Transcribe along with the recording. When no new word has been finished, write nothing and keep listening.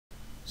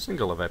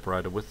Single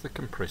evaporator with the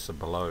compressor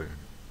below.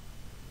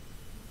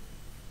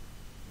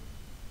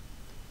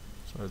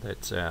 So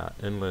that's our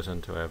inlet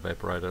into our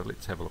evaporator.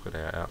 Let's have a look at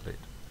our outlet.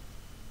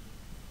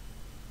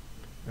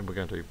 And we're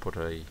going to put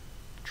a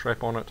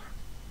trap on it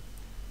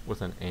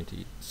with an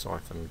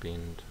anti-siphon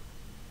bend.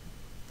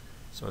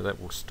 So that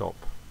will stop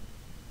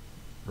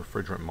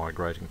refrigerant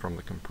migrating from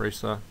the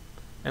compressor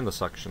and the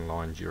suction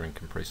line during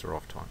compressor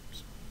off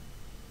times.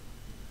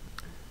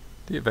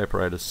 The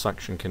evaporator's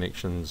suction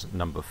connections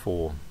number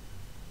 4.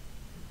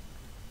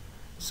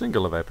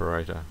 Single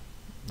evaporator,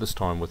 this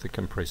time with the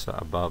compressor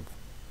above.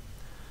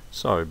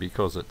 So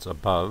because it's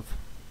above,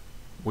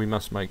 we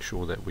must make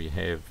sure that we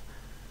have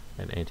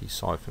an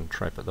anti-siphon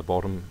trap at the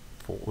bottom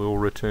for oil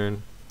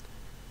return,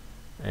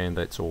 and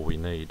that's all we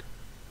need.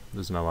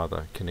 There's no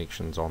other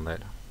connections on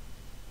that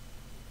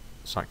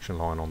suction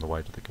line on the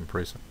way to the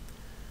compressor.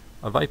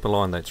 A vapour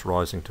line that's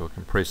rising to a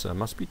compressor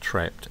must be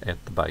trapped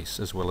at the base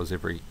as well as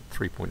every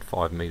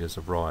 3.5 metres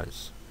of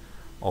rise.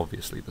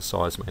 Obviously the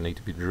size may need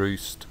to be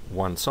reduced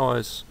one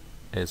size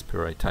as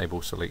per a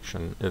table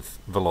selection if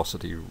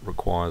velocity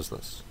requires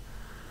this.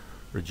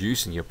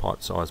 Reducing your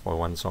pipe size by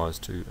one size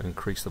to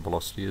increase the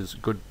velocity is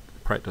good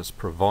practice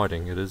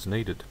providing it is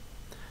needed.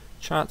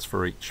 Charts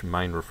for each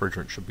main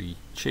refrigerant should be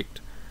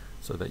checked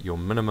so that your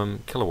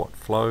minimum kilowatt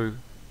flow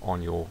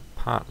on your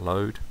part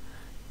load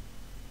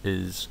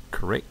is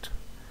correct,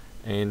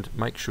 and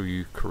make sure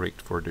you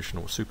correct for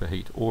additional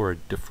superheat or a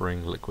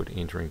differing liquid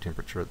entering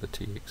temperature at the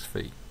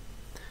TXV,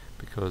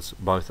 because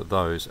both of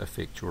those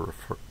affect your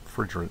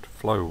refrigerant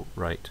flow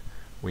rate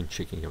when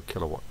checking your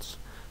kilowatts.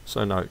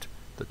 So note,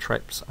 the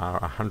traps are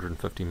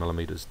 150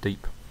 millimeters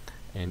deep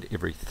and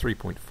every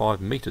 3.5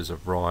 meters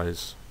of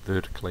rise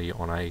vertically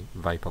on a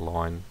vapor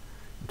line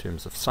in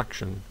terms of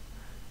suction,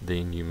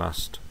 then you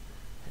must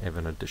have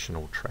an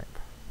additional trap.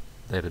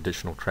 That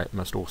additional trap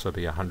must also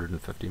be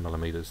 150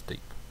 millimeters deep.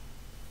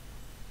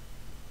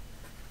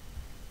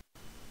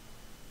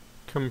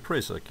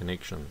 Compressor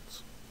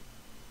connections.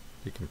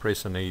 The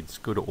compressor needs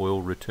good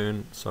oil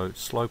return, so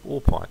slope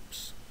all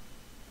pipes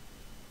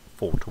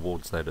fall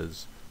towards, that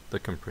is, the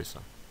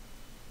compressor.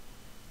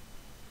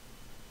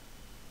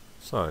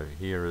 So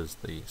here is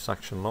the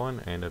suction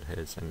line, and it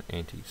has an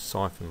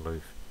anti-siphon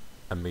loop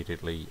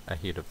immediately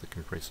ahead of the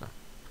compressor.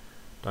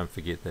 Don't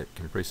forget that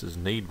compressors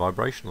need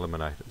vibration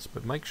eliminators,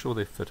 but make sure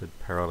they're fitted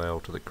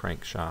parallel to the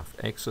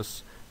crankshaft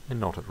axis and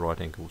not at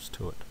right angles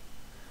to it.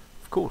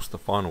 Of course, the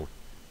final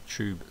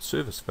tube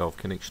service valve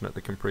connection at the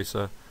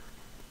compressor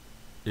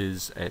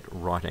is at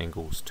right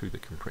angles to the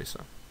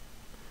compressor.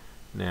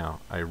 Now,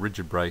 a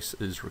rigid brace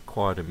is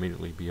required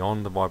immediately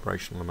beyond the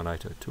vibration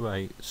eliminator to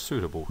a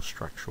suitable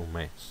structural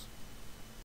mass.